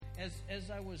As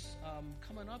I was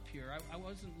coming up here, I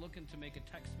wasn't looking to make a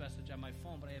text message on my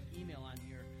phone, but I have email on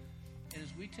here. And as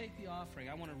we take the offering,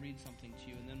 I want to read something to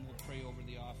you, and then we'll pray over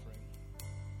the offering.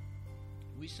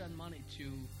 We send money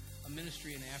to a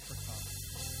ministry in Africa,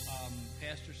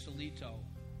 Pastor Solito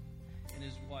and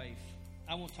his wife.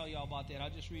 I won't tell you all about that.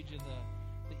 I'll just read you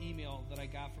the email that I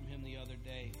got from him the other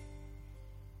day.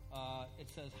 It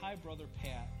says, "Hi, Brother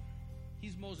Pat."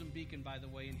 He's Mozambican, by the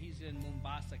way, and he's in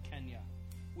Mombasa, Kenya.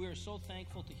 "We are so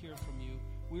thankful to hear from you.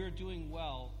 We are doing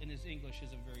well," and his English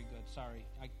isn't very good. Sorry,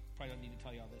 I probably don't need to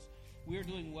tell you all this. "We are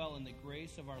doing well in the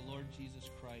grace of our Lord Jesus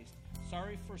Christ.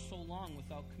 Sorry for so long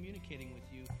without communicating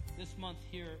with you. This month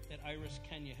here at Iris,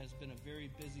 Kenya has been a very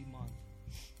busy month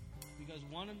because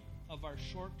one of our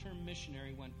short-term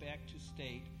missionary went back to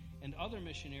state, and other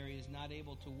missionary is not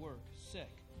able to work,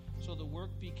 sick. So the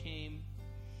work became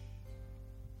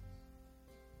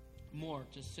more.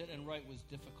 To sit and write was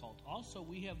difficult. Also,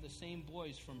 we have the same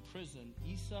boys from prison,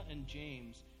 Isa and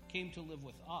James, came to live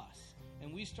with us,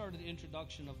 and we started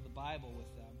introduction of the Bible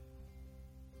with them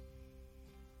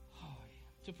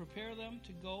to prepare them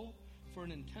to go for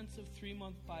an intensive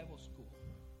 3-month Bible school.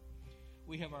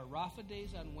 We have our Rafa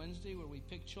days on Wednesday where we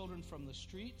pick children from the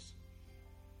streets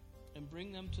and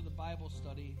bring them to the Bible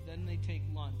study. Then they take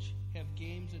lunch, have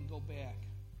games, and go back.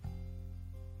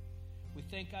 We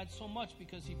thank God so much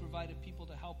because he provided people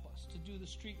to help us. To do the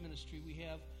street ministry, we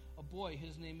have a boy.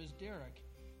 His name is Derek.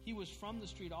 He was from the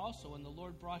street also, and the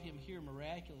Lord brought him here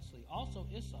miraculously. Also,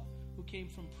 Issa, who came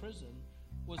from prison,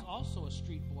 was also a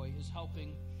street boy, is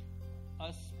helping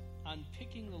us on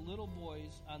picking the little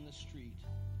boys on the street.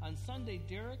 On Sunday,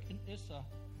 Derek and Issa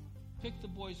pick the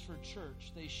boys for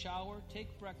church. They shower,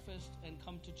 take breakfast, and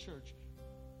come to church.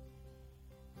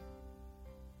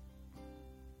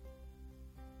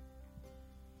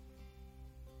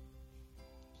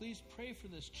 Please pray for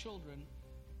these children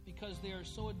because they are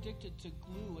so addicted to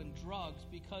glue and drugs.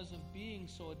 Because of being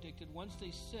so addicted, once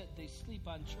they sit, they sleep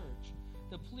on church.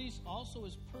 The police also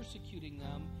is persecuting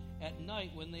them at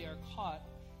night. When they are caught,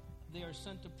 they are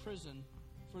sent to prison.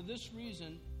 For this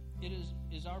reason, it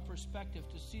is our perspective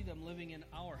to see them living in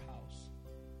our house.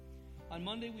 On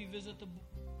Monday, we visit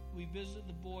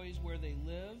the boys where they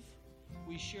live.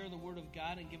 We share the Word of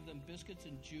God and give them biscuits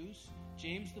and juice.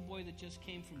 James, the boy that just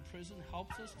came from prison,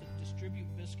 helps us to distribute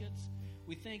biscuits.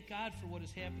 We thank God for what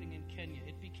is happening in Kenya.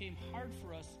 It became hard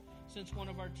for us since one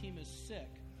of our team is sick.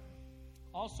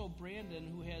 Also, Brandon,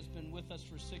 who has been with us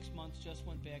for 6 months, just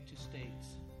went back to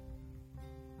States.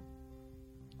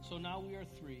 So now we are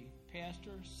 3,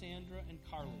 Pastor, Sandra, and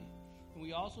Carly. And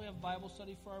we also have Bible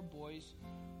study for our boys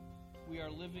we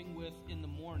are living with in the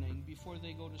morning before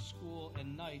they go to school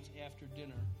and nights after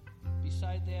dinner.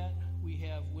 Beside that, we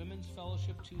have Women's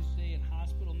Fellowship Tuesday and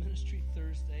Hospital Ministry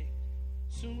Thursday.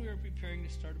 Soon we are preparing to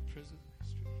start a prison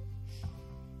ministry.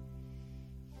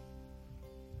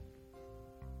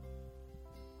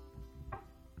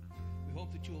 We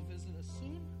hope that you will visit us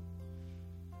soon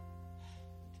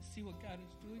to see what God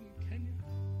is doing in Kenya.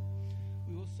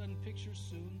 We will send pictures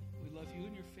soon. We love you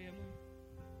and your family.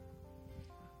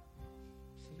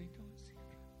 Salito and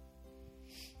Sandra.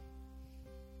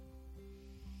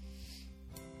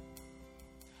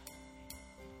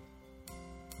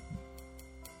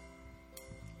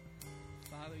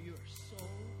 Father, you are so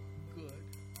good.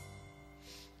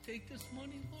 Take this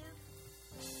money, Lord.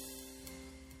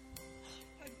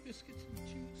 Buy biscuits and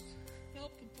juice.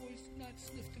 Help the boys not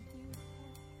sniff the glue anymore,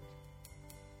 Lord.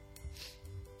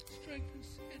 Strengthen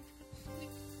Sandra and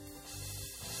sleep.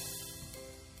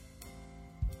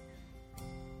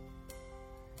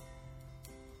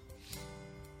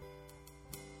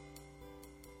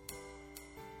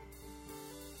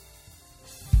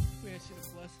 We ask you to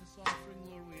bless this offering,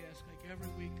 Lord. We ask, like every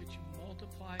week, that you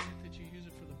multiply it, that you use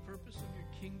it for the purpose of your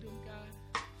kingdom,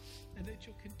 God, and that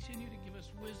you'll continue to give us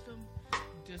wisdom,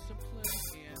 discipline,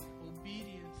 and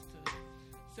obedience to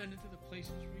send it to the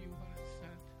places where you want it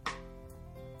sent.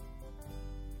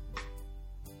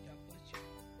 God bless you.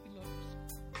 We love you.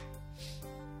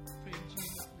 Pray in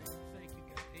Jesus' name. Thank you,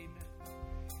 God. Amen.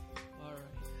 All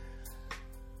right.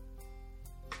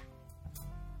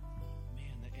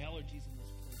 Man, the allergies in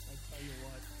this place, I tell you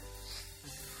what,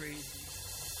 it's crazy.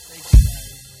 Thank you,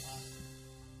 guys. Awesome.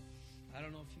 I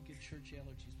don't know if you get church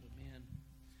allergies, but man,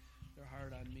 they're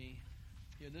hard on me.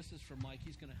 Here, this is for Mike.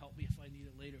 He's going to help me if I need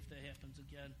it later, if that happens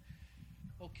again.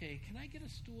 Okay, can I get a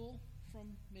stool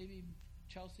from maybe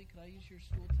Chelsea? Could I use your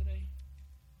stool today?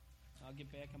 I'll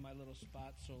get back on my little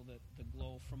spot so that the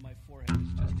glow from my forehead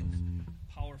is just as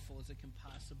powerful as it can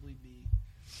possibly be.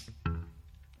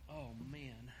 Oh,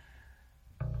 man.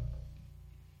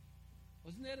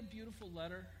 Wasn't that a beautiful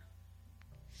letter?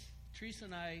 Teresa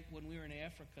and I, when we were in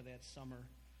Africa that summer,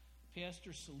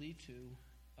 Pastor Salitu,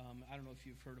 I don't know if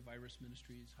you've heard of Iris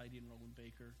Ministries, Heidi and Roland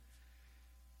Baker,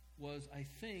 was, I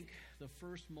think, the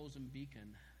first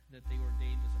Mozambican that they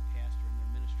ordained as a pastor in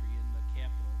their ministry in the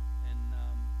capital. And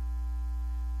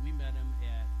we met him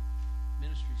at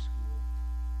ministry school,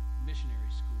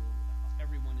 missionary school.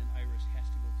 Everyone in Iris has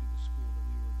to go through the school that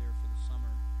we were there for the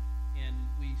summer. And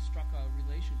we struck a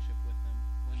relationship with him.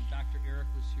 When Dr.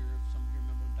 Eric was here, if some of you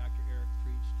remember when Dr. Eric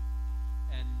preached,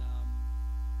 and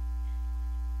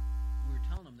we were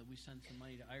telling him that we sent some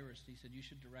money to Iris, and he said, you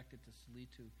should direct it to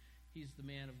Salitu. He's the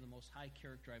man of the most high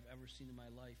character I've ever seen in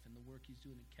my life, and the work he's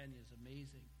doing in Kenya is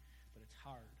amazing, but it's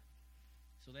hard.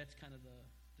 So that's kind of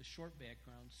the short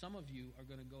background. Some of you are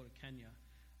going to go to Kenya.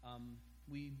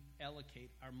 We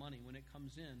allocate our money. When it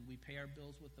comes in, we pay our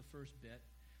bills with the first bit,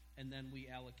 and then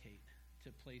we allocate to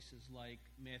places like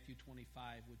Matthew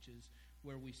 25, which is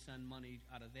where we send money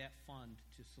out of that fund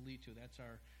to Salitu. That's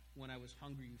our, when I was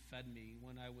hungry, you fed me.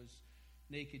 When I was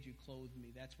naked, you clothed me.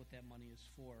 That's what that money is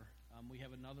for. We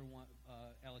have another one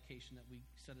allocation that we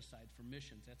set aside for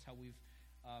missions. That's how we've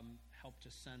helped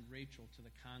to send Rachel to the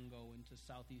Congo and to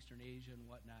Southeastern Asia and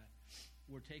whatnot.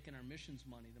 We're taking our missions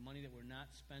money, the money that we're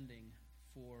not spending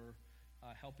for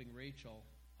helping Rachel,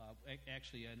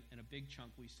 actually in a big chunk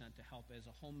we sent to help as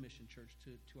a home mission church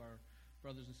to our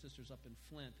brothers and sisters up in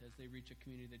Flint as they reach a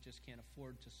community that just can't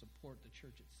afford to support the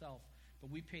church itself. But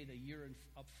we paid a year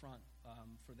up front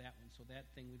for that one, so that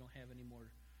thing we don't have any more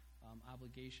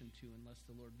obligation to unless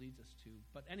the Lord leads us to.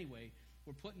 But anyway,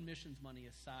 we're putting missions money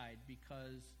aside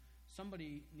because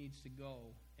somebody needs to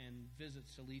go and visit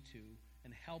Salitu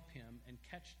and help him and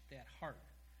catch that heart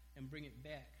and bring it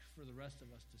back for the rest of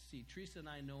us to see. Teresa and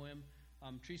I know him.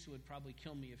 Teresa would probably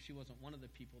kill me if she wasn't one of the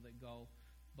people that go.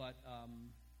 But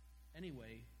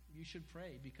anyway, you should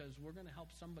pray because we're going to help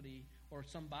somebody or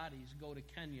some bodies go to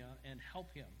Kenya and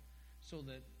help him so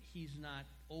that he's not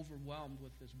overwhelmed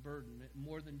with this burden,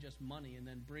 more than just money, and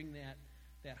then bring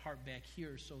that heart back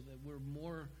here so that we're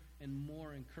more and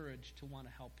more encouraged to want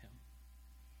to help him.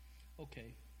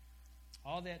 Okay.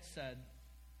 All that said,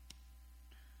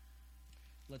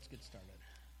 let's get started.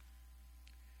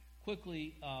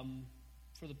 Quickly,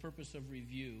 for the purpose of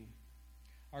review,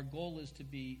 our goal is to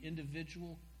be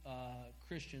individual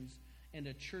Christians and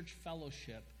a church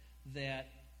fellowship that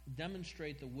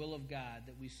demonstrate the will of God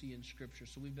that we see in Scripture.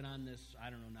 So we've been on this, I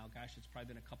don't know now, gosh, it's probably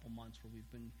been a couple months where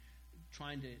we've been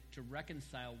trying to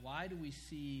reconcile why do we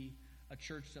see a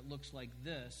church that looks like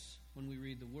this when we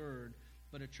read the Word,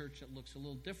 but a church that looks a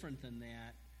little different than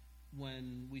that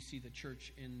when we see the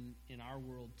church in our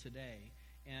world today.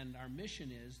 And our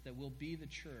mission is that we'll be the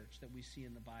church that we see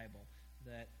in the Bible,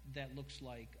 that looks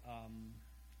like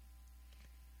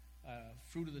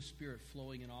fruit of the Spirit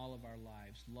flowing in all of our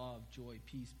lives, love, joy,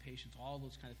 peace, patience, all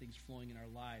those kind of things flowing in our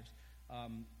lives.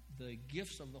 The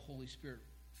gifts of the Holy Spirit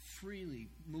freely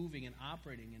moving and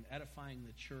operating and edifying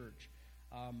the church.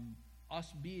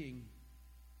 Us being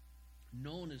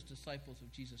known as disciples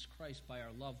of Jesus Christ by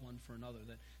our love one for another,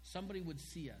 that somebody would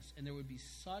see us and there would be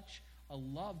such a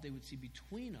love they would see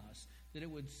between us that it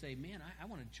would say, man, I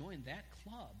want to join that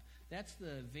club. That's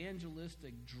the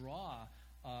evangelistic draw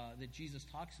that Jesus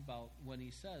talks about when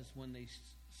he says, when they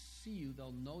see you,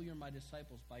 they'll know you're my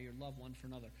disciples by your love one for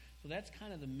another. So that's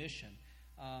kind of the mission.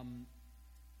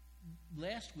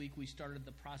 Last week we started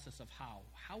the process of how.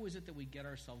 How is it that we get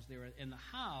ourselves there? And the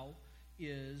how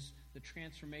is the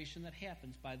transformation that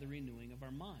happens by the renewing of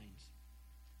our minds.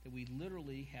 That we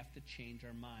literally have to change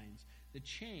our minds. The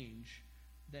change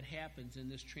that happens in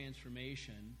this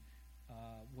transformation,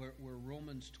 where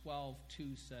Romans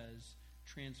 12:2 says,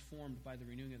 transformed by the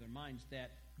renewing of their minds,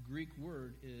 that Greek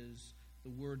word is the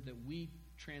word that we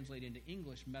translate into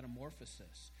English,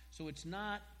 metamorphosis. So it's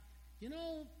not,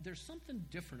 there's something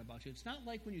different about you. It's not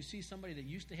like when you see somebody that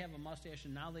used to have a mustache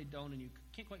and now they don't and you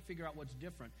can't quite figure out what's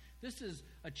different. This is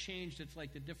a change that's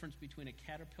like the difference between a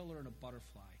caterpillar and a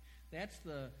butterfly. That's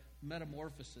the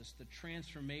metamorphosis, the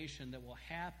transformation that will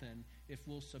happen if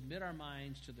we'll submit our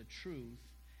minds to the truth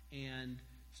and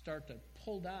start to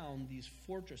pull down these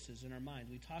fortresses in our mind.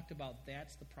 We talked about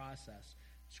that's the process.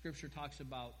 Scripture talks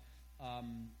about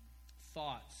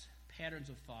thoughts, patterns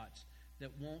of thoughts that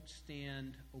won't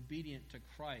stand obedient to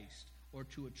Christ or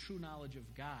to a true knowledge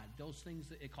of God. Those things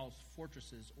that it calls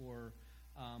fortresses or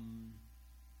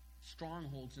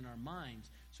strongholds in our minds.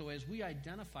 So as we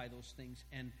identify those things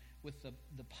and with the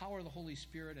power of the Holy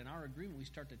Spirit and our agreement, we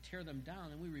start to tear them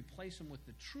down and we replace them with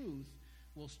the truth,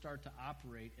 we'll start to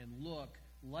operate and look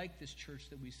like this church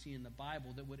that we see in the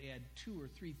Bible that would add 2,000 or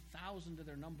 3,000 to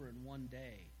their number in one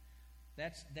day.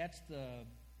 That's the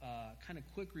kind of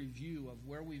quick review of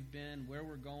where we've been, where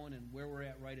we're going, and where we're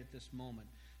at right at this moment.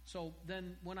 So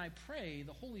then when I pray,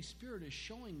 the Holy Spirit is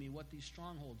showing me what these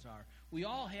strongholds are. We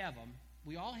all have them.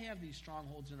 We all have these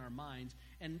strongholds in our minds.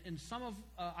 And some of,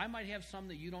 I might have some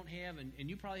that you don't have, and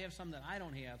you probably have some that I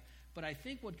don't have. But I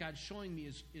think what God's showing me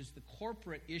is the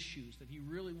corporate issues that he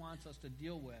really wants us to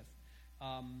deal with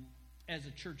as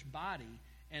a church body.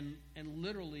 And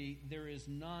literally, there is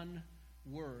none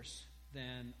worse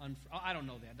than I don't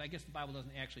know that. I guess the Bible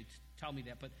doesn't actually tell me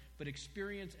that, but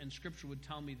experience and Scripture would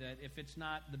tell me that if it's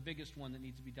not the biggest one that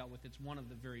needs to be dealt with, it's one of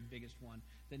the very biggest one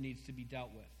that needs to be dealt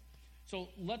with. So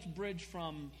let's bridge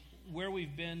from where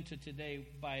we've been to today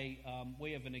by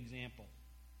way of an example.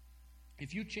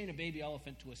 If you chain a baby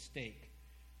elephant to a stake,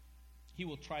 he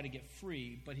will try to get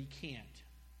free, but he can't.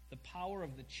 The power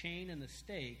of the chain and the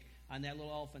stake on that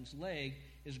little elephant's leg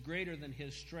is greater than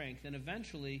his strength, and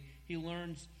eventually he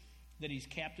learns that he's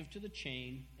captive to the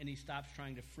chain, and he stops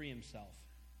trying to free himself.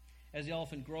 As the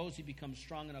elephant grows, he becomes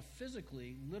strong enough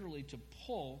physically, literally, to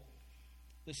pull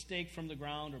the stake from the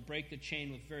ground or break the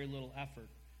chain with very little effort.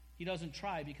 He doesn't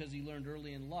try because he learned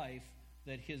early in life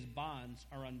that his bonds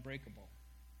are unbreakable.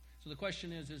 So the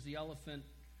question is the elephant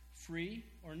free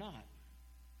or not?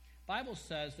 The Bible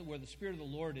says that where the Spirit of the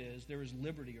Lord is, there is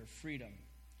liberty or freedom.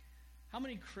 How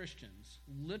many Christians,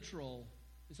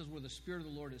 it says where the Spirit of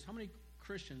the Lord is, how many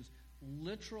Christians,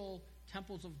 literal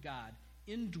temples of God,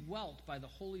 indwelt by the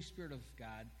Holy Spirit of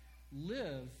God,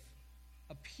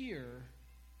 appear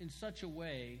in such a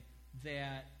way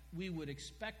that we would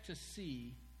expect to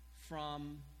see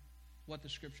from what the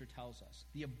Scripture tells us?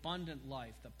 The abundant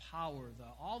life, the power,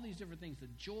 all these different things, the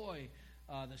joy,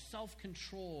 the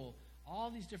self-control,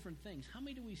 all these different things. How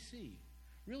many do we see?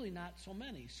 Really not so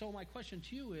many. So my question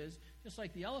to you is, just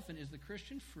like the elephant, is the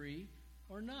Christian free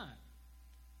or not?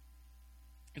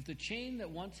 If the chain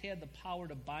that once had the power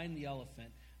to bind the elephant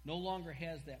no longer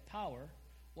has that power,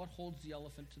 what holds the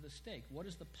elephant to the stake? What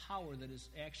is the power that is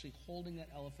actually holding that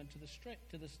elephant to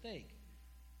the stake?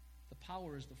 The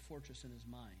power is the fortress in his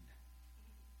mind.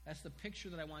 That's the picture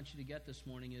that I want you to get this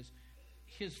morning. Is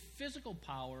his physical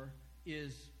power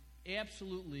is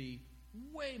absolutely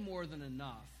way more than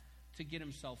enough to get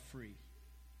himself free.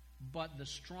 But the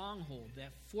stronghold,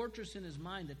 that fortress in his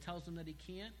mind that tells him that he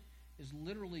can't, is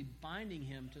literally binding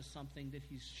him to something that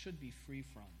he should be free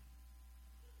from.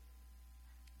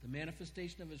 The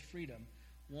manifestation of his freedom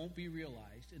won't be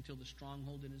realized until the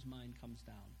stronghold in his mind comes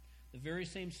down. The very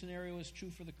same scenario is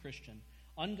true for the Christian.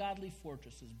 Ungodly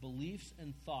fortresses, beliefs,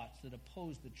 and thoughts that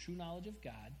oppose the true knowledge of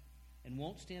God and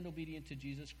won't stand obedient to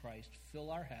Jesus Christ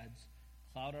fill our heads,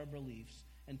 cloud our beliefs,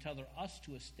 and tether us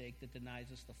to a stake that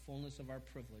denies us the fullness of our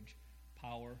privilege,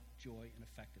 power, joy, and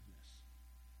effectiveness.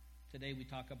 Today we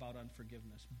talk about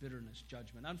unforgiveness, bitterness,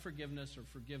 judgment. Unforgiveness or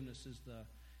forgiveness is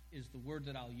the word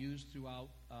that I'll use throughout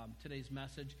today's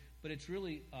message, but it's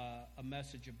really a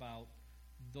message about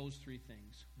those three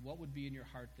things. What would be in your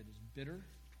heart that is bitter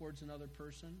towards another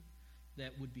person,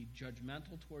 that would be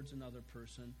judgmental towards another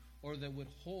person, or that would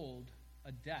hold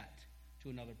a debt to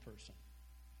another person?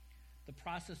 The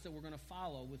process that we're going to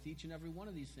follow with each and every one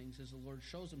of these things as the Lord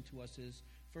shows them to us is,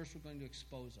 first we're going to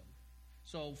expose them.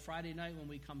 So Friday night when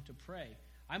we come to pray,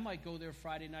 I might go there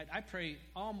Friday night. I pray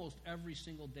almost every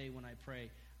single day when I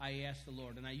pray. I ask the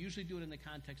Lord, and I usually do it in the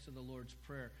context of the Lord's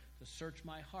Prayer, to search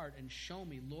my heart and show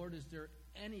me, Lord, is there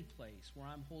any place where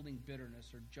I'm holding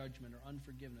bitterness or judgment or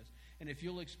unforgiveness? And if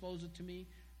you'll expose it to me,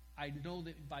 I know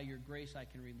that by your grace I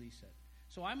can release it.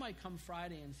 So I might come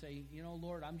Friday and say,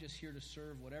 Lord, I'm just here to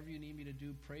serve. Whatever you need me to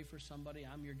do, pray for somebody.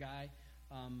 I'm your guy.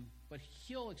 But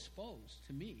he'll expose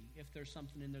to me if there's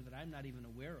something in there that I'm not even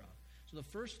aware of. So the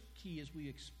first key is we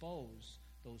expose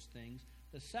those things.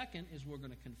 The second is we're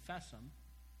going to confess them.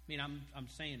 I mean, I'm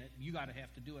saying it. You got to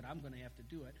have to do it. I'm going to have to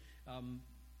do it.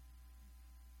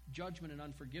 Judgment and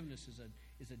unforgiveness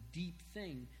is a deep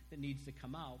thing that needs to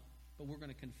come out, but we're going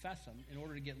to confess them. In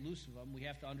order to get loose of them, we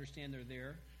have to understand they're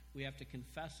there. We have to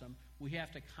confess them. We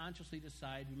have to consciously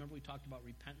decide. Remember we talked about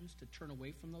repentance, to turn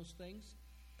away from those things?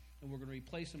 And we're going to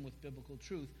replace them with biblical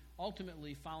truth.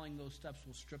 Ultimately, following those steps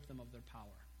will strip them of their power.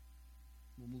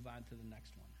 We'll move on to the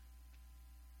next one.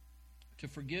 To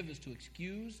forgive is to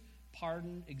excuse,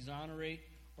 pardon, exonerate,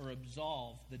 or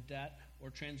absolve the debt or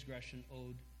transgression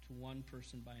owed to one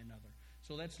person by another.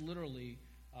 So that's literally,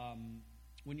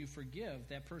 when you forgive,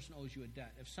 that person owes you a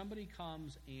debt. If somebody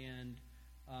comes and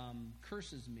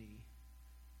curses me,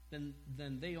 then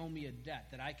they owe me a debt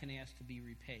that I can ask to be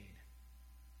repaid.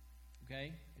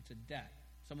 Okay? It's a debt.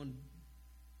 Someone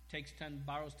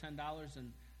borrows $10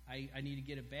 and I need to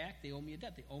get it back. They owe me a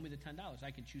debt. They owe me the $10.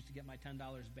 I can choose to get my $10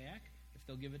 back if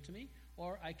they'll give it to me,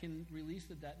 or I can release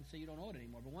the debt and say you don't owe it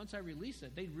anymore. But once I release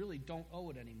it, they really don't owe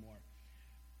it anymore.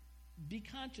 Be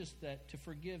conscious that to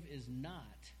forgive is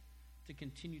not to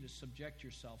continue to subject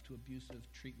yourself to abusive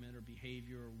treatment or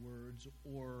behavior or words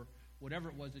or whatever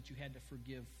it was that you had to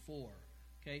forgive for.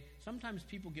 Okay? Sometimes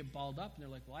people get balled up and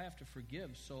they're like, well, I have to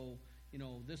forgive, so,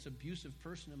 this abusive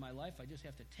person in my life, I just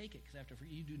have to take it because I have to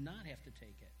forgive. You do not have to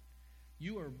take it.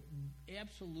 You are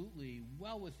absolutely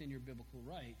well within your biblical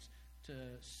rights to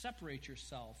separate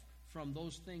yourself from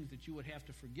those things that you would have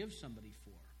to forgive somebody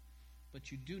for.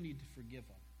 But you do need to forgive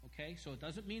them. Okay? So it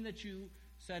doesn't mean that you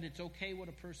said it's okay what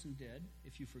a person did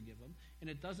if you forgive them, and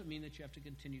it doesn't mean that you have to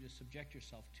continue to subject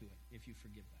yourself to it if you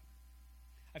forgive them.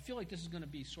 I feel like this is going to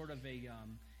be sort of a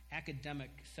academic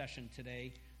session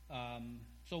today.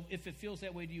 So if it feels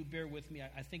that way to you, bear with me.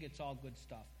 I think it's all good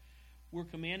stuff. We're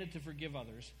commanded to forgive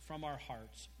others from our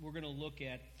hearts. We're going to look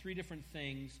at 3 different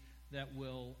things that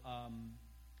will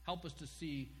help us to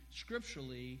see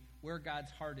scripturally where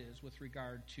God's heart is with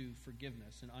regard to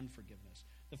forgiveness and unforgiveness.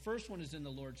 The first one is in the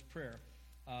Lord's Prayer.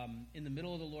 In the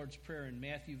middle of the Lord's Prayer in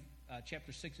Matthew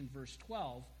chapter 6 and verse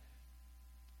 12,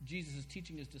 Jesus is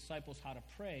teaching his disciples how to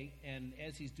pray, and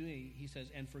as he's doing, he says,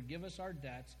 and forgive us our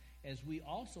debts as we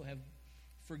also have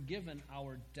forgiven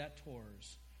our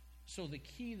debtors. So the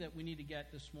key that we need to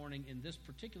get this morning in this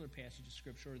particular passage of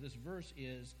Scripture, or this verse,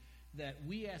 is that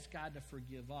we ask God to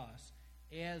forgive us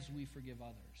as we forgive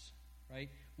others, right?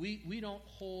 We don't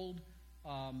hold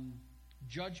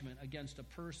judgment against a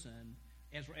person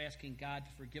as we're asking God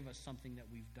to forgive us something that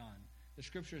we've done. The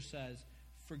Scripture says,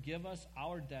 forgive us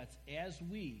our debts as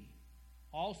we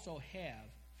also have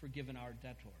forgiven our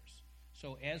debtors.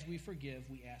 So as we forgive,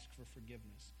 we ask for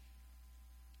forgiveness.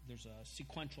 There's a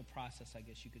sequential process, I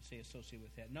guess you could say, associated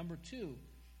with that. Number 2,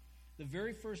 the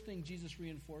very first thing Jesus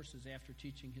reinforces after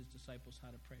teaching his disciples how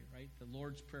to pray, right? The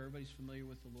Lord's Prayer, everybody's familiar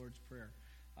with the Lord's Prayer.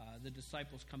 The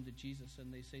disciples come to Jesus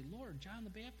and they say, Lord, John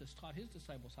the Baptist taught his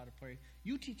disciples how to pray.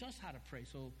 You teach us how to pray.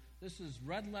 So this is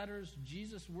red letters,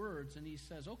 Jesus' words, and he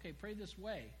says, okay, pray this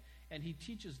way. And he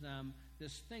teaches them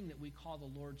this thing that we call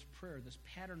the Lord's Prayer, this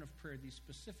pattern of prayer, these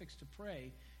specifics to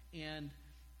pray. And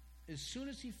as soon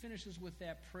as he finishes with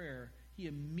that prayer, he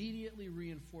immediately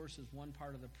reinforces one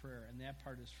part of the prayer, and that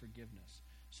part is forgiveness.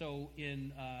 So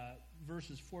in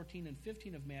verses 14 and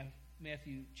 15 of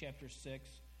Matthew chapter 6,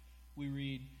 we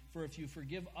read, for if you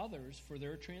forgive others for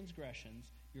their transgressions,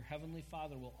 your heavenly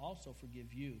Father will also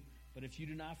forgive you. But if you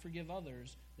do not forgive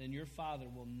others, then your Father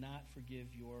will not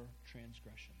forgive your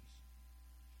transgressions.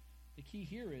 The key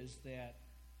here is that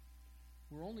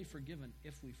we're only forgiven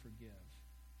if we forgive.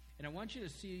 And I want you to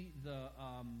see the,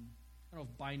 I don't know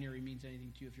if binary means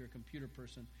anything to you if you're a computer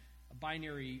person. A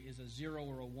binary is a 0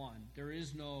 or a 1. There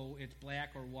is no, it's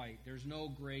black or white. There's no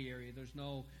gray area. There's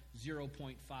no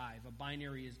 0.5. A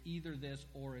binary is either this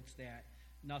or it's that.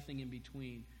 Nothing in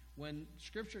between. When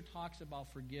Scripture talks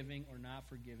about forgiving or not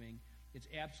forgiving, it's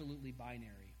absolutely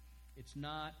binary. It's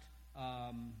not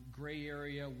gray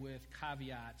area with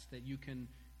caveats that you can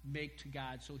make to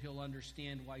God so he'll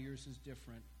understand why yours is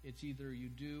different. It's either you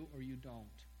do or you don't.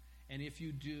 And if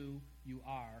you do, you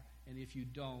are. And if you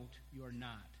don't, you are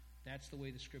not. That's the way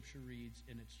the Scripture reads,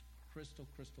 and it's crystal,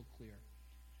 crystal clear.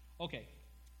 Okay,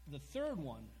 the third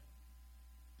one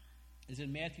is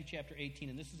in Matthew chapter 18,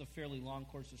 and this is a fairly long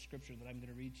course of Scripture that I'm going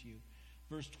to read to you.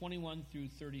 Verse 21 through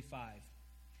 35.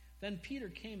 Then Peter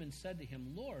came and said to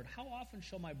him, Lord, how often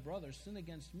shall my brother sin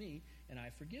against me, and I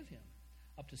forgive him?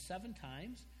 Up to 7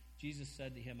 times? Jesus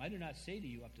said to him, I do not say to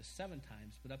you up to 7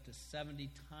 times, but up to 70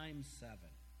 times 7.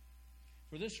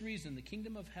 For this reason, the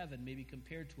kingdom of heaven may be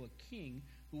compared to a king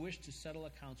who wished to settle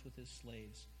accounts with his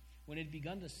slaves. When he had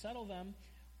begun to settle them,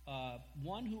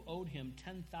 one who owed him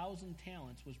 10,000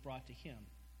 talents was brought to him.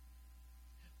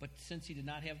 But since he did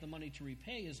not have the money to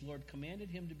repay, his Lord commanded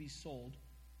him to be sold,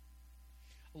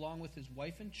 along with his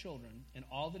wife and children, and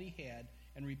all that he had,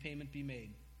 and repayment be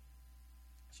made.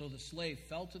 So the slave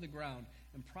fell to the ground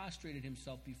and prostrated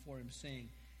himself before him, saying,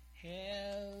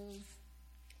 Have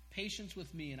patience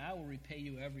with me, and I will repay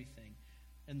you everything.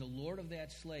 And the Lord of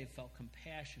that slave felt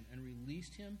compassion and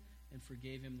released him and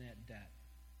forgave him that debt.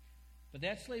 But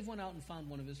that slave went out and found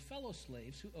one of his fellow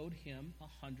slaves who owed him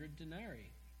 100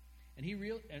 denarii. And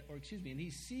he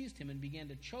seized him and began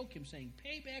to choke him, saying,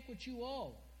 Pay back what you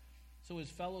owe. So his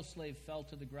fellow slave fell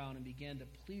to the ground and began to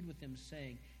plead with him,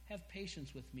 saying, Have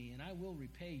patience with me, and I will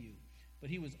repay you. But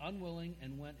he was unwilling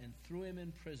and went and threw him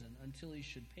in prison until he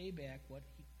should pay back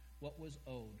what was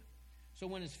owed. So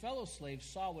when his fellow slaves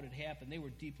saw what had happened, they were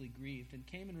deeply grieved, and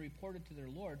came and reported to their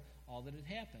Lord all that had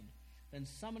happened. Then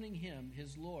summoning him,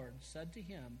 his Lord said to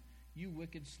him, You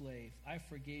wicked slave, I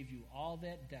forgave you all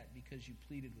that debt because you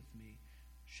pleaded with me.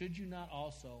 Should you not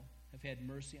also have had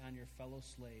mercy on your fellow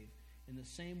slave in the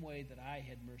same way that I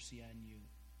had mercy on you?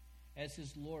 As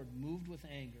his Lord moved with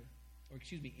anger,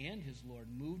 and his Lord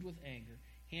moved with anger,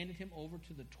 handed him over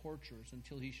to the torturers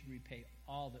until he should repay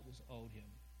all that was owed him.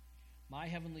 My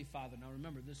heavenly Father, now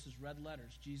remember, this is red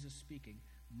letters, Jesus speaking.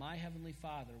 My heavenly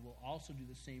Father will also do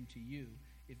the same to you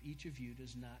if each of you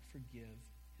does not forgive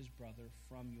his brother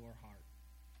from your heart.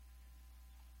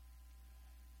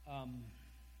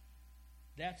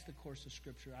 That's the course of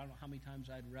Scripture. I don't know how many times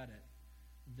I'd read it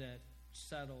that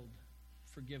settled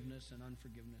forgiveness and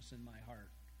unforgiveness in my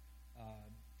heart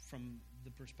from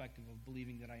the perspective of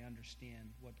believing that I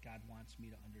understand what God wants me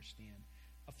to understand.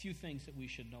 A few things that we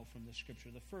should know from the Scripture.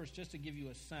 The first, just to give you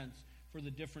a sense for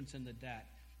the difference in the debt.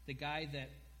 The guy that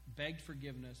begged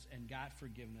forgiveness and got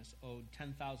forgiveness owed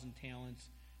 10,000 talents.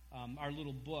 Our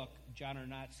little book, John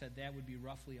Arnott, said that would be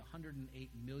roughly $108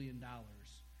 million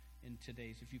in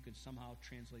today's. If you could somehow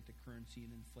translate the currency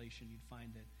and inflation, you'd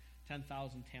find that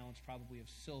 10,000 talents probably of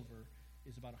silver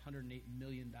is about $108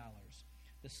 million.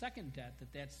 The second debt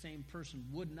that same person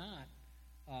would not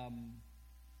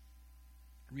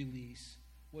release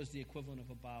was the equivalent of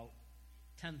about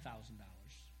 $10,000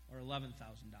 or $11,000,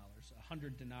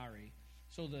 100 denarii.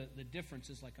 So the difference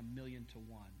is like 1,000,000 to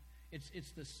 1.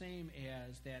 It's the same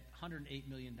as that $108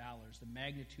 million. The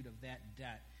magnitude of that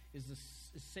debt is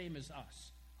the same as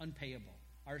us, unpayable,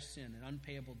 our sin, an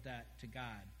unpayable debt to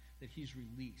God that he's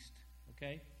released.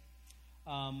 Okay?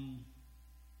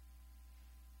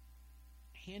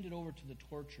 Handed over to the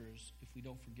torturers if we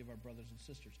don't forgive our brothers and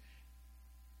sisters.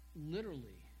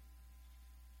 Literally,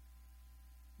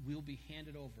 we'll be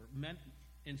handed over. Men,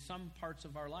 in some parts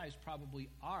of our lives, probably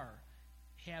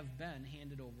have been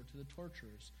handed over to the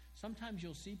torturers. Sometimes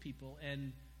you'll see people,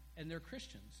 and they're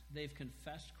Christians. They've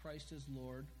confessed Christ as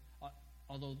Lord,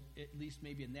 although at least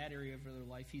maybe in that area of their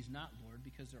life, he's not Lord,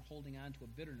 because they're holding on to a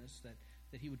bitterness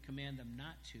that he would command them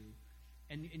not to.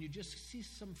 And you just see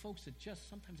some folks that just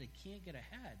sometimes they can't get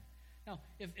ahead. Now,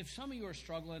 if some of you are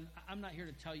struggling, I'm not here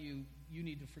to tell you you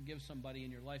need to forgive somebody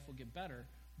and your life will get better,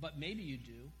 but maybe you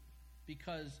do,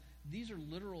 because these are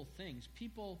literal things.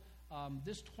 People,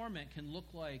 this torment can look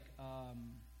like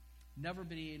never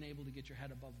being able to get your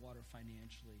head above water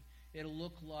financially. It'll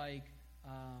look like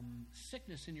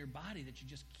sickness in your body that you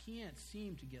just can't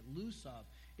seem to get loose of.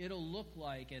 It'll look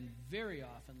like, and very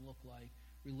often look like,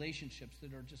 relationships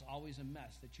that are just always a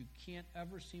mess, that you can't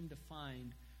ever seem to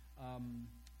find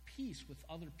peace with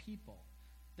other people.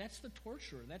 That's the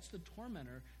torturer, that's the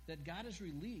tormentor that God has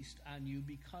released on you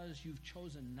because you've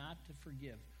chosen not to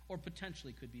forgive. Or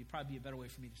potentially could be, probably a better way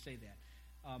for me to say that.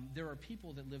 There are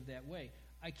people that live that way.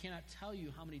 I cannot tell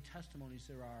you how many testimonies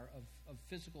there are of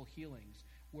physical healings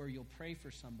where you'll pray for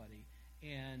somebody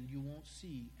and you won't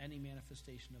see any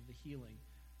manifestation of the healing.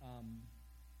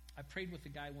 I prayed with a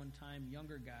guy one time,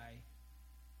 younger guy,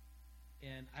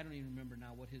 and I don't even remember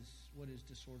now what his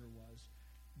disorder was,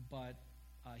 but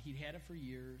he'd had it for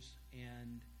years,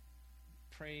 and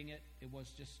praying it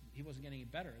was just, he wasn't getting any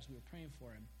better as we were praying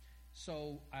for him.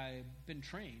 So I've been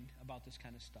trained about this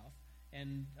kind of stuff,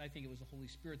 and I think it was the Holy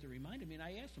Spirit that reminded me, and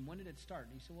I asked him, when did it start?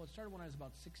 And he said, well, it started when I was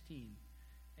about 16.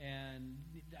 And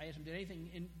I asked him, did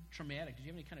anything traumatic? Did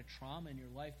you have any kind of trauma in your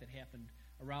life that happened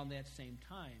around that same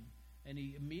time? And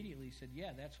he immediately said, yeah,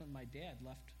 that's when my dad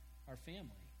left our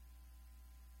family.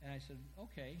 And I said,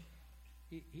 okay.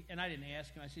 And I didn't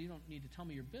ask him. I said, you don't need to tell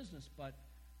me your business, but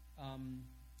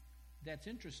that's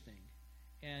interesting.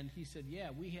 And he said, yeah,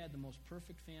 we had the most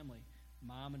perfect family.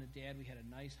 Mom and a dad, we had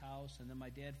a nice house. And then my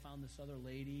dad found this other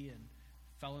lady and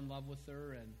fell in love with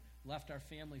her and left our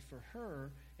family for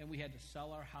her. And we had to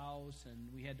sell our house, and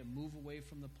we had to move away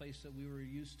from the place that we were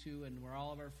used to and where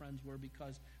all of our friends were,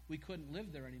 because we couldn't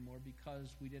live there anymore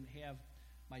because we didn't have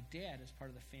my dad as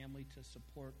part of the family to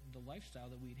support the lifestyle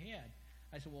that we'd had.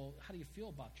 I said, well, how do you feel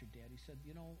about your dad? He said,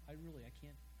 I really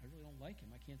don't like him.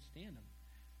 I can't stand him.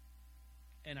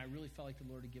 And I really felt like the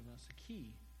Lord had given us a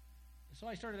key. So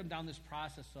I started him down this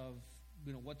process of,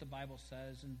 what the Bible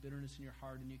says and bitterness in your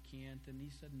heart and you can't. And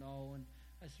he said no. And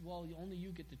I said, well, only you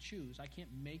get to choose. I can't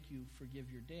make you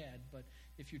forgive your dad, but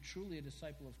if you're truly a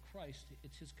disciple of Christ,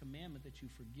 it's his commandment that you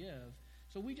forgive.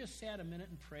 So we just sat a minute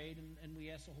and prayed, and we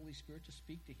asked the Holy Spirit to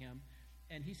speak to him.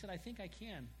 And he said, I think I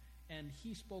can. And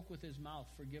he spoke with his mouth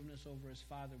forgiveness over his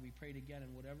father. We prayed again,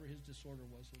 and whatever his disorder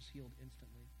was healed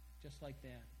instantly. Just like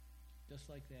that. Just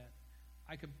like that.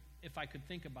 If I could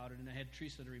think about it, and I had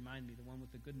Teresa to remind me, the one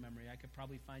with the good memory, I could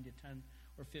probably find you 10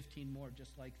 or 15 more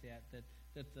just like that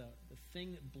the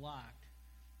thing that blocked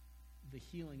the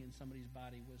healing in somebody's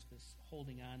body was this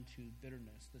holding on to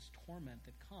bitterness, this torment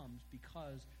that comes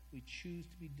because we choose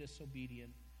to be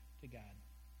disobedient to God.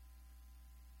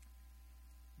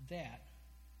 That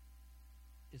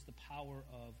is the power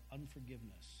of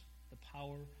unforgiveness, the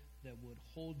power that would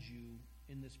hold you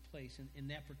in this place. And in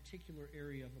that particular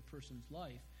area of a person's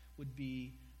life would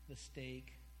be the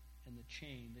stake and the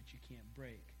chain that you can't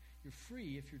break. You're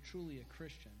free if you're truly a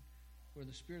Christian. Where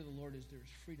the Spirit of the Lord is, there is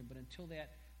freedom. But until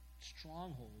that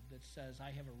stronghold that says,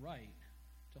 I have a right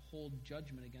to hold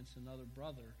judgment against another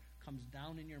brother comes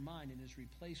down in your mind and is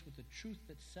replaced with the truth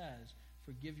that says,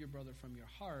 forgive your brother from your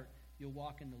heart, you'll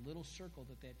walk in the little circle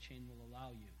that chain will allow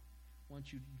you.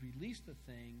 Once you release the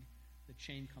thing, the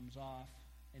chain comes off,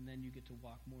 and then you get to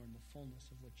walk more in the fullness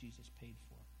of what Jesus paid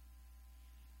for.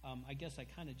 I guess I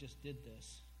kind of just did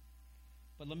this.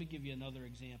 But let me give you another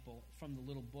example. From the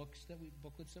little booklets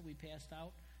that we passed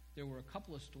out, there were a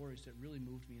couple of stories that really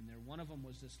moved me in there. One of them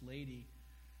was this lady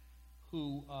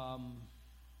who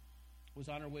was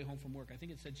on her way home from work. I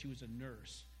think it said she was a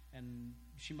nurse, and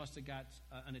she must have got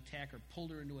an attacker,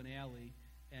 pulled her into an alley,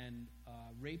 and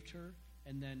raped her,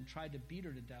 and then tried to beat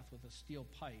her to death with a steel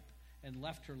pipe, and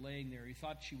left her laying there. He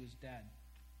thought she was dead.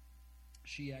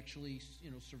 She actually,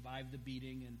 survived the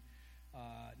beating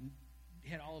and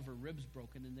had all of her ribs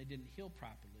broken, and they didn't heal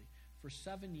properly. For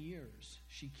 7 years,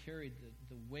 she carried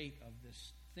the weight of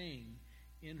this thing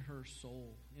in her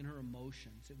soul, in her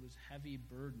emotions. It was a heavy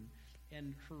burden.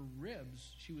 And her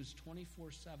ribs, she was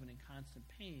 24/7 in constant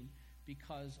pain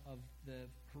because of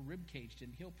her rib cage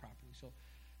didn't heal properly. So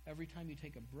every time you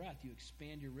take a breath, you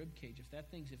expand your rib cage.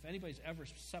 If anybody's ever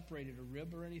separated a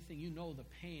rib or anything, you know the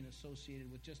pain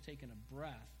associated with just taking a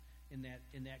breath in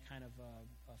that kind of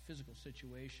a physical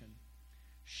situation.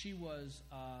 She was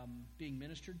being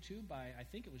ministered to by, I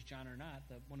think it was John Arnott,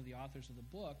 one of the authors of the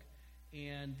book,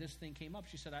 and this thing came up.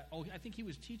 She said, I think he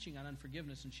was teaching on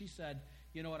unforgiveness, and she said,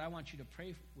 you know what, I want you to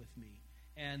pray with me.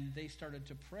 And they started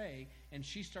to pray, and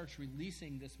she starts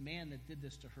releasing this man that did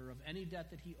this to her of any debt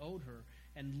that he owed her.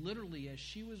 And literally, as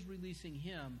she was releasing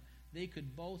him, they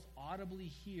could both audibly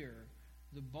hear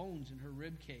the bones in her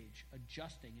rib cage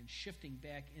adjusting and shifting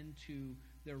back into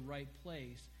their right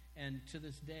place. And to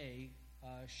this day,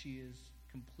 she is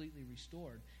completely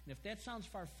restored. And if that sounds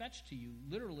far-fetched to you,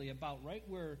 literally about right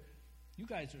where you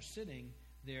guys are sitting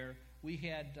there, we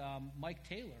had Mike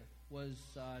Taylor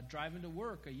was driving to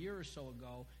work a year or so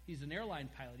ago. He's an airline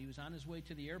pilot. He was on his way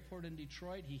to the airport in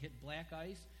Detroit. He hit black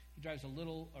ice. He drives a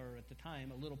little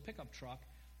pickup truck,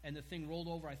 and the thing rolled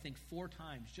over, I think, 4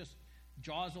 times. Just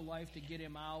jaws of life to get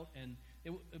him out. And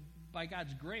by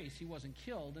God's grace, he wasn't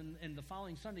killed. And the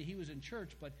following Sunday, he was in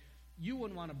church, but you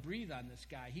wouldn't want to breathe on this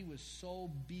guy. He was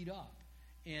so beat up.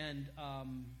 And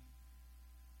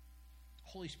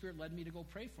Holy Spirit led me to go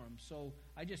pray for him. So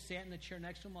I just sat in the chair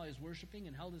next to him while he was worshiping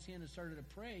and held his hand and started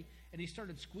to pray. And he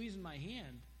started squeezing my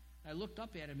hand. I looked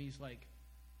up at him. He's like,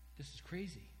 this is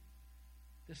crazy.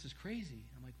 This is crazy.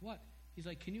 I'm like, what? He's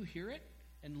like, can you hear it?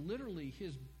 And literally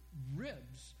his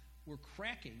ribs were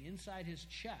cracking inside his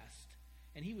chest.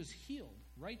 And he was healed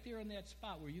right there in that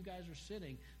spot where you guys are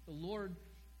sitting. The Lord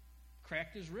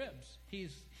cracked his ribs.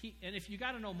 And if you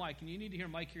got to know Mike, and you need to hear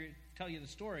Mike here tell you the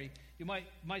story, you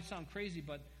might sound crazy,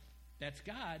 but that's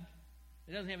God.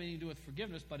 It doesn't have anything to do with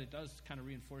forgiveness, but it does kind of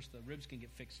reinforce the ribs can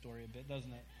get fixed story a bit,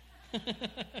 doesn't it?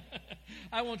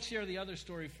 I won't share the other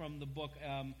story from the book.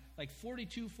 Like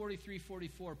 42, 43,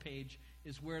 44 page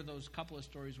is where those couple of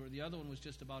stories were. The other one was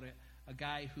just about a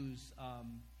guy whose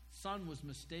son was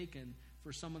mistaken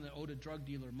for someone that owed a drug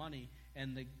dealer money,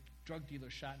 and the drug dealer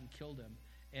shot and killed him.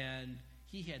 And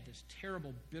he had this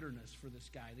terrible bitterness for this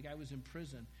guy. The guy was in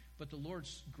prison, but the Lord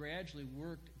gradually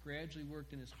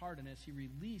worked in his heart, and as he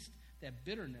released that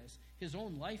bitterness, his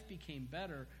own life became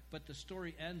better, but the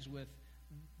story ends with,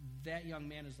 that young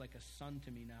man is like a son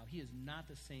to me now. He is not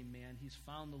the same man. He's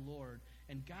found the Lord,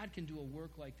 and God can do a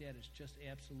work like that. It's just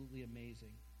absolutely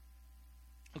amazing.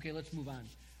 Okay, let's move on.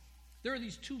 There are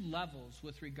these 2 levels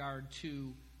with regard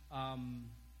to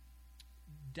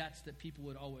debts that people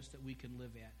would owe us that we can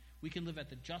live at. We can live at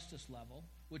the justice level,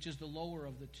 which is the lower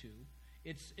of the 2.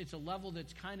 It's a level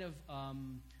that's kind of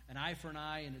an eye for an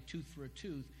eye and a tooth for a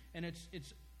tooth, and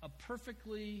it's a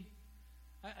perfectly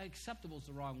acceptable is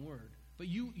the wrong word, but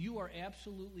you are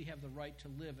absolutely have the right to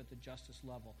live at the justice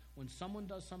level. When someone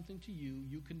does something to you,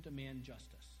 you can demand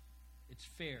justice. It's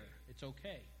fair. It's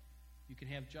okay. You can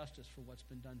have justice for what's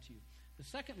been done to you. The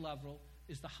second level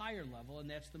is the higher level, and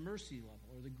that's the mercy level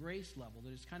or the grace level.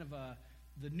 That is kind of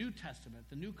the New Testament,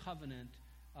 the New Covenant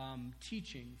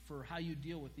teaching for how you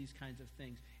deal with these kinds of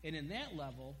things. And in that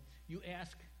level, you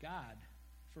ask God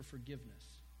for forgiveness.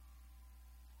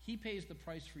 He pays the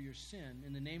price for your sin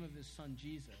in the name of his Son,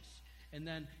 Jesus. And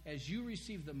then as you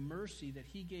receive the mercy that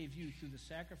he gave you through the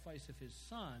sacrifice of his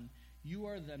Son, you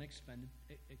are then expected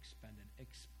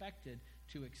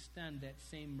to extend that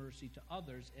same mercy to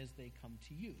others as they come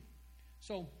to you.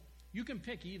 So you can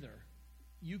pick either.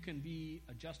 You can be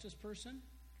a justice person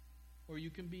or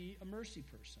you can be a mercy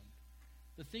person.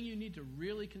 The thing you need to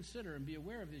really consider and be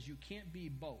aware of is you can't be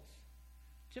both.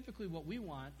 Typically what we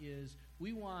want is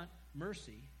we want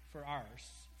mercy for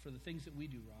ours, for the things that we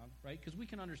do wrong, right? Because we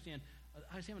can understand,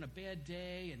 I was having a bad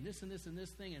day and this and this and this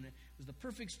thing, and it was the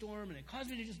perfect storm, and it caused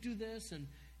me to just do this, and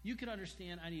you can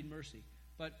understand I need mercy.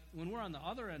 But when we're on the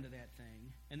other end of that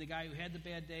thing, and the guy who had the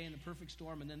bad day and the perfect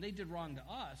storm, and then they did wrong to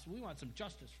us, we want some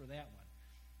justice for that one.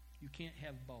 You can't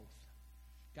have both.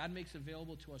 God makes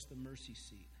available to us the mercy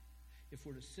seat. If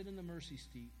we're to sit in the mercy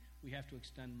seat, we have to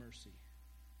extend mercy.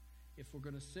 If we're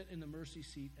going to sit in the mercy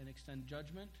seat and extend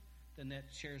judgment, then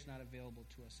that chair is not available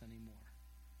to us anymore.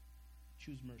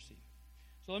 Choose mercy.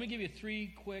 So let me give you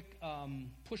 3 quick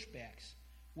pushbacks.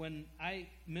 When I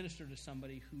minister to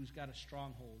somebody who's got a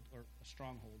stronghold,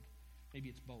 maybe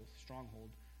it's both, stronghold,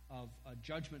 of a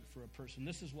judgment for a person,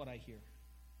 this is what I hear.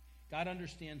 God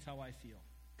understands how I feel.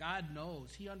 God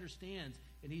knows. He understands,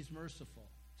 and he's merciful.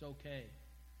 It's okay.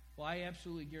 Well, I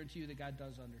absolutely guarantee you that God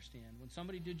does understand. When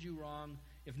somebody did you wrong,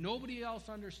 if nobody else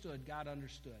understood, God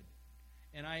understood.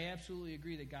 And I absolutely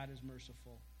agree that God is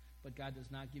merciful, but God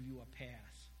does not give you a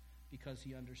pass because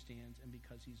he understands and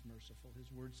because he's merciful.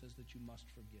 His word says that you must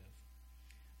forgive.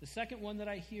 The second one that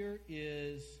I hear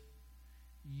is,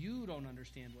 you don't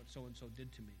understand what so-and-so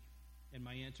did to me. And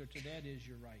my answer to that is,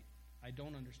 you're right. I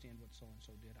don't understand what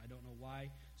so-and-so did. I don't know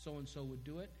why so-and-so would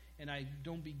do it, and I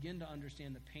don't begin to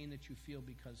understand the pain that you feel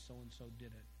because so-and-so did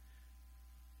it.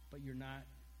 But you're not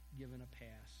given a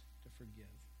pass to forgive.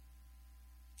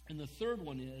 And the third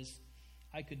one is,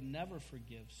 I could never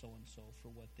forgive so-and-so for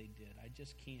what they did. I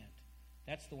just can't.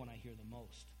 That's the one I hear the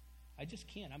most. I just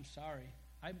can't. I'm sorry.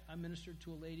 I ministered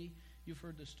to a lady. You've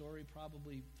heard the story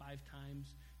probably 5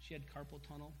 times. She had carpal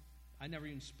tunnel. I never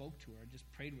even spoke to her. I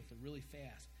just prayed with her really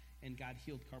fast, and God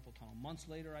healed carpal tunnel. Months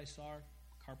later, I saw her.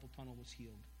 Carpal tunnel was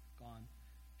healed, gone.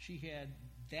 She had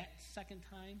that second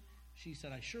time, she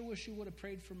said, I sure wish you would have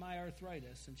prayed for my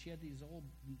arthritis. And she had these old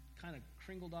kind of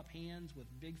crinkled up hands with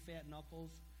big fat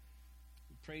knuckles.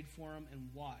 We prayed for them and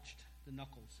watched the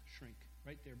knuckles shrink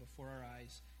right there before our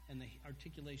eyes, and the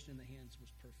articulation in the hands was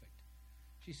perfect.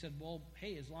 She said, well,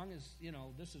 hey, as long as,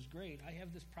 this is great, I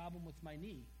have this problem with my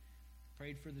knee.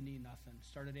 Prayed for the knee, nothing.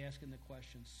 Started asking the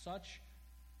questions. Such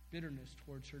bitterness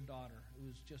towards her daughter. It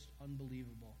was just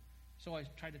unbelievable. So I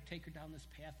tried to take her down this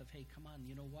path of, hey, come on,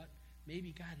 you know what?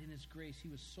 Maybe God, in his grace, he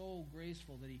was so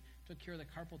graceful that he took care of the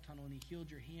carpal tunnel and he healed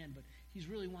your hand, but he's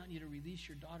really wanting you to release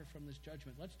your daughter from this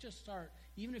judgment. Let's just start,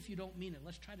 even if you don't mean it,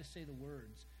 let's try to say the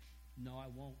words. No, I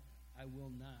won't. I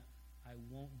will not. I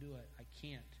won't do it. I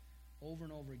can't. Over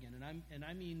and over again. And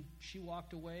I mean, she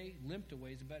walked away, limped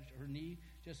away. I bet her knee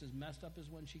just as messed up as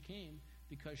when she came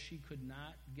because she could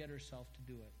not get herself to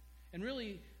do it. And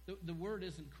really, the word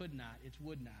isn't could not, it's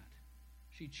would not.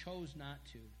 She chose not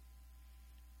to.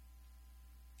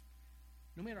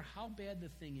 No matter how bad the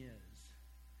thing is,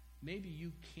 maybe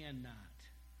you cannot,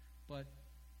 but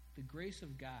the grace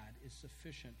of God is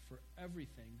sufficient for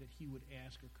everything that he would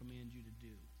ask or command you to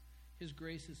do. His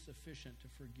grace is sufficient to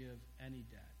forgive any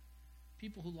debt.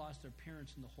 People who lost their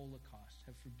parents in the Holocaust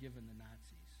have forgiven the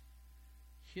Nazis.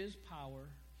 His power,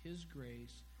 his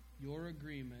grace, your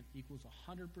agreement equals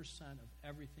 100% of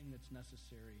everything that's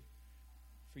necessary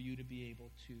for you to be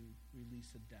able to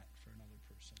release a debt for another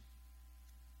person.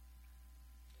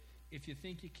 If you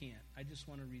think you can't, I just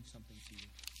want to read something to you.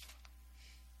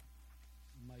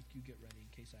 Mike, you get ready in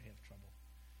case I have trouble.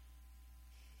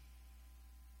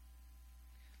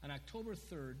 On October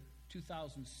 3rd,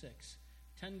 2006,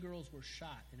 10 girls were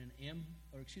shot in an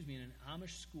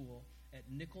Amish school at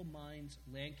Nickel Mines,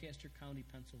 Lancaster County,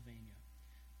 Pennsylvania.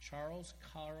 Charles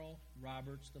Carl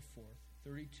Roberts IV,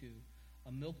 32,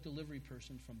 a milk delivery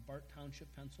person from Bart Township,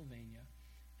 Pennsylvania,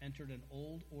 entered an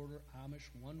old order Amish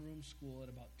one-room school at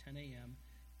about 10 a.m.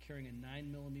 carrying a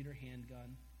 9mm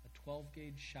handgun, a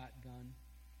 12-gauge shotgun.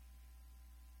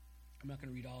 I'm not going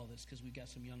to read all of this because we've got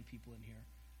some young people in here.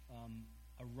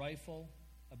 A rifle,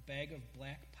 a bag of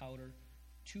black powder,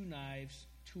 2 knives,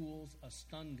 tools, a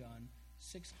stun gun,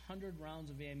 600 rounds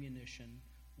of ammunition,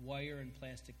 wire, and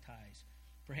plastic ties.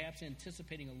 Perhaps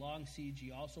anticipating a long siege,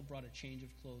 he also brought a change of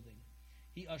clothing.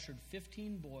 He ushered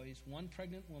 15 boys, 1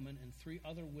 pregnant woman, and 3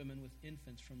 other women with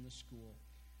infants from the school.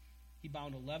 He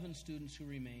bound 11 students who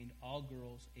remained, all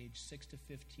girls aged 6 to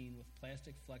 15, with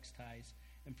plastic flex ties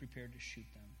and prepared to shoot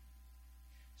them.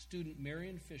 Student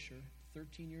Marion Fisher,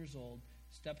 13 years old,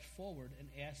 stepped forward and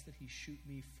asked that he shoot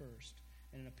me first,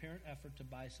 in an apparent effort to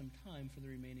buy some time for the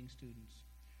remaining students.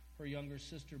 Her younger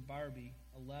sister, Barbie,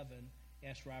 11,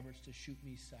 asked Roberts to shoot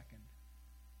me second.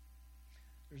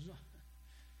 There's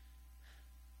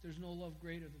no love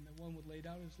greater than that one would lay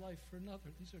down his life for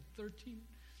another. These are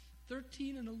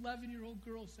 13 and 11-year-old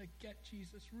girls that get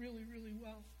Jesus really, really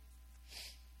well.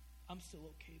 I'm still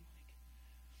okay, Mike.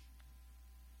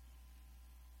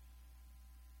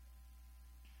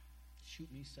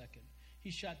 Shoot me second.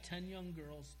 He shot 10 young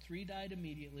girls. 3 died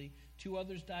immediately. 2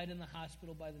 others died in the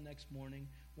hospital by the next morning.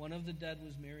 One of the dead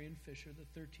was Marion Fisher,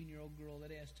 the 13-year-old girl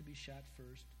that asked to be shot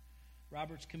first.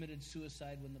 Roberts committed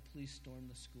suicide when the police stormed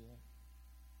the school.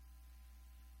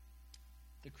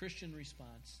 The Christian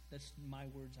response. That's my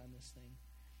words on this thing.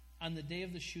 On the day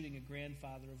of the shooting, a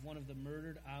grandfather of one of the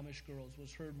murdered Amish girls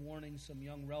was heard warning some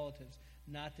young relatives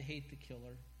not to hate the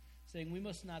killer, saying, "We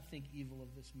must not think evil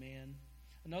of this man."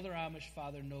 Another Amish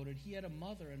father noted he had a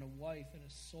mother and a wife and a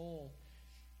soul,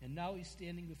 and now he's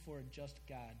standing before a just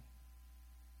God.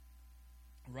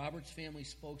 Roberts' family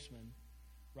spokesman,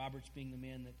 Roberts being the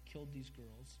man that killed these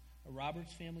girls, a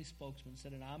Roberts family spokesman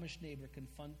said an Amish neighbor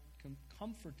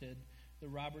comforted the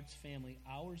Roberts family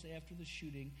hours after the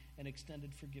shooting and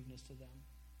extended forgiveness to them.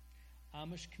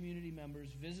 Amish community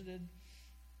members visited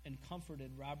and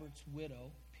comforted Roberts'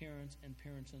 widow, parents, and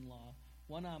parents-in-law.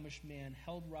 One Amish man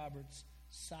held Roberts'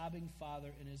 sobbing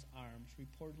father in his arms,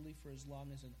 reportedly for as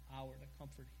long as an hour, to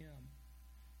comfort him.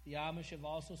 The Amish have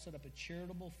also set up a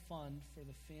charitable fund for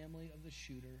the family of the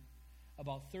shooter.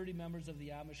 About 30 members of the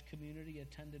Amish community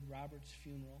attended Roberts'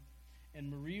 funeral, and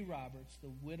Marie Roberts, the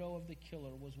widow of the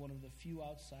killer, was one of the few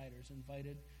outsiders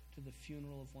invited to the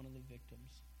funeral of one of the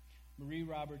victims. Marie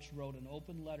Roberts wrote an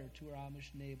open letter to her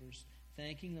Amish neighbors,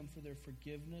 thanking them for their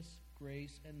forgiveness,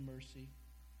 grace, and mercy.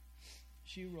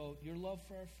 She wrote, "Your love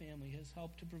for our family has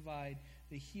helped to provide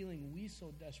the healing we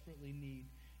so desperately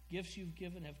need. Gifts you've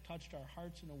given have touched our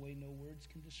hearts in a way no words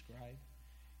can describe.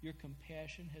 Your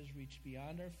compassion has reached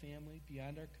beyond our family,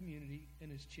 beyond our community,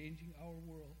 and is changing our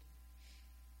world.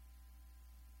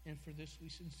 And for this we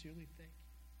sincerely thank you."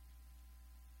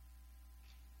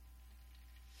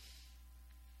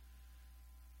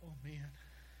 Oh, man.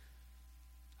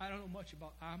 I don't know much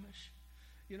about Amish.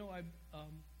 You know, I'm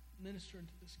ministering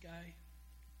to this guy,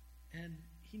 and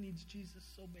he needs Jesus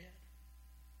so bad.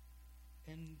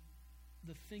 And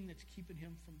the thing that's keeping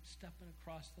him from stepping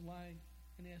across the line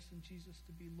and asking Jesus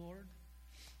to be Lord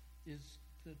is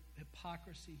the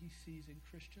hypocrisy he sees in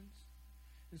Christians.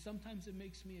 And sometimes it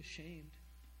makes me ashamed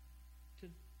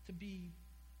to be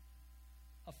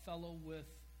a fellow with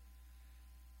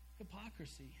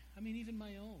hypocrisy. I mean, even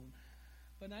my own.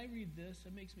 When I read this,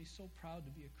 it makes me so proud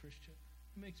to be a Christian.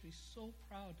 It makes me so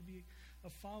proud to be a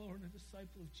follower and a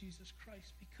disciple of Jesus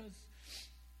Christ, because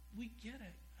we get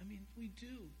it. I mean, we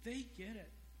do. They get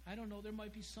it. I don't know, there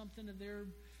might be something in their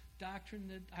doctrine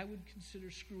that I would consider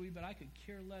screwy, but I could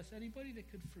care less. Anybody that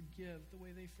could forgive the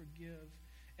way they forgive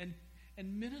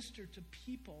and minister to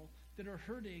people that are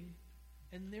hurting,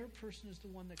 and their person is the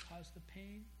one that caused the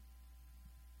pain,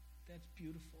 that's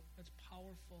beautiful. That's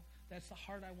powerful. That's the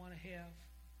heart I want to have.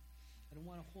 I don't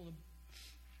want to hold a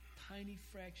tiny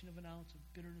fraction of an ounce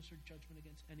of bitterness or judgment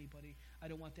against anybody. I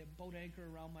don't want that boat anchor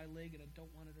around my leg, and I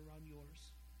don't want it around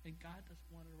yours. And God doesn't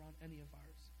want it around any of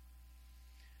ours.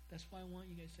 That's why I want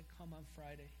you guys to come on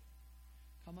Friday.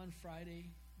 Come on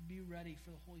Friday. Be ready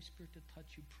for the Holy Spirit to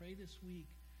touch you. Pray this week.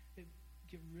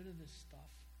 Get rid of this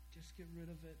stuff. Just get rid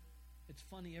of it. It's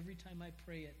funny, every time I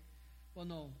pray it, well,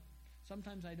 no,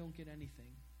 sometimes I don't get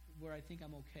anything where I think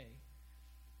I'm okay.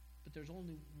 But there's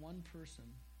only one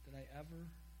person that I ever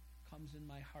comes in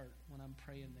my heart when I'm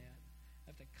praying that. I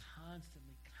have to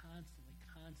constantly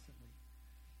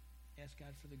ask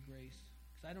God for the grace.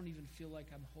 Because I don't even feel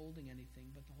like I'm holding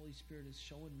anything, but the Holy Spirit is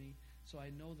showing me, so I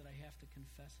know that I have to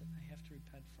confess it. I have to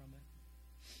repent from it.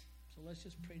 So let's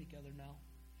just pray together now.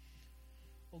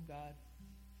 Oh God,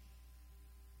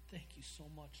 thank you so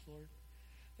much, Lord.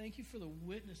 Thank you for the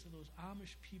witness of those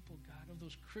Amish people, God, of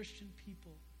those Christian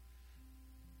people.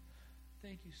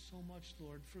 Thank you so much,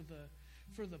 Lord, for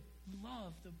the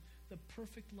love, the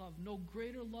perfect love. No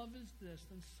greater love is this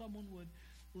than someone would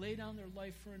lay down their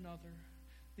life for another.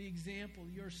 The example,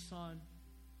 your son,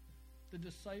 the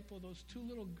disciple, those 2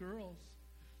 little girls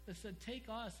that said, "Take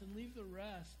us and leave the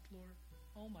rest, Lord."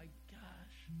 Oh my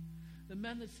gosh. The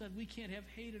men that said, "We can't have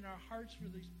hate in our hearts for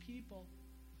these people."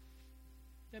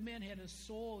 That man had a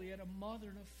soul. He had a mother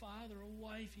and a father, a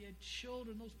wife. He had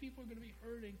children. Those people are going to be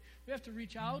hurting. We have to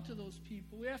reach out to those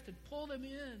people. We have to pull them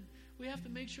in. We have to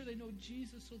make sure they know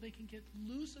Jesus so they can get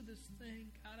loose of this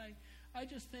thing. God, I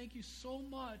just thank you so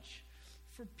much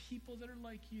for people that are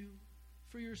like you,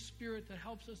 for your Spirit that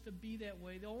helps us to be that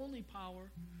way. The only power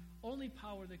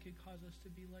that can cause us to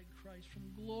be like Christ, from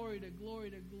glory to glory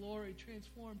to glory,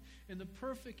 transformed in the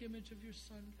perfect image of your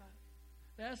Son, God.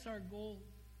 That's our goal.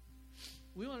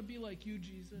 We want to be like you,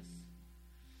 Jesus.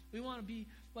 We want to be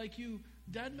like you,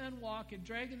 dead men walking,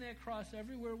 dragging that cross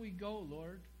everywhere we go,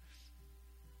 Lord.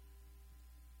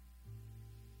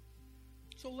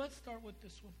 So let's start with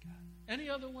this one, God. Any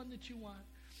other one that you want.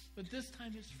 But this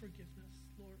time is forgiveness,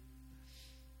 Lord.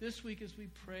 This week as we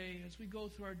pray, as we go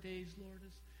through our days, Lord,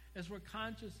 as we're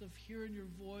conscious of hearing your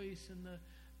voice and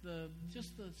the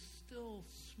still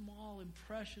small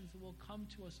impressions that will come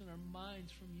to us in our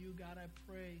minds from you, God, I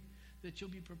pray that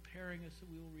you'll be preparing us, that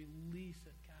we will release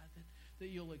it, God, that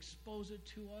you'll expose it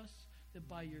to us, that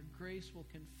by your grace we'll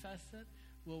confess it,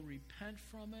 we'll repent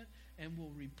from it, and we'll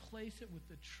replace it with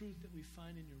the truth that we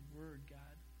find in your word,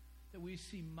 God, that we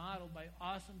see modeled by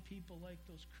awesome people like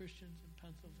those Christians in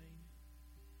Pennsylvania.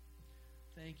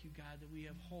 Thank you, God, that we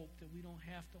have hope, that we don't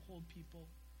have to hold people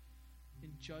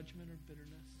in judgment or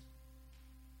bitterness.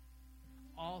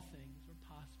 All things are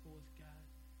possible with God,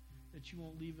 that you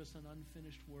won't leave us an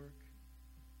unfinished work.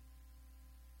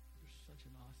 You're such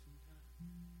an awesome God.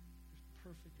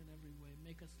 You're perfect in every way.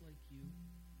 Make us like you.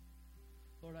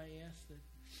 Lord, I ask that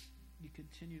you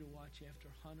continue to watch after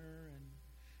Hunter and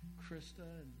Krista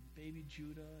and baby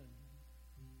Judah and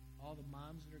all the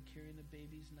moms that are carrying the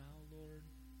babies now, Lord.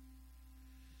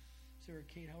 Sarah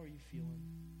Kate, how are you feeling?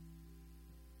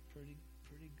 Pretty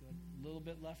good. A little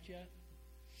bit left yet?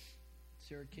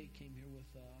 Sarah Kate came here with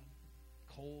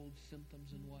cold symptoms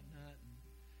and whatnot, and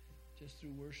just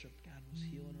through worship, God was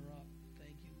healing her up.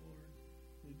 Thank you, Lord.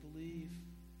 We believe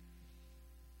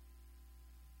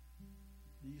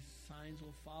these signs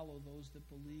will follow those that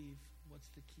believe. What's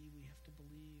the key? We have to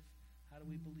believe. How do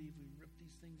we believe? We rip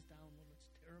these things down. Well, let's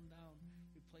tear them down.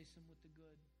 Replace them with the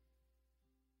good.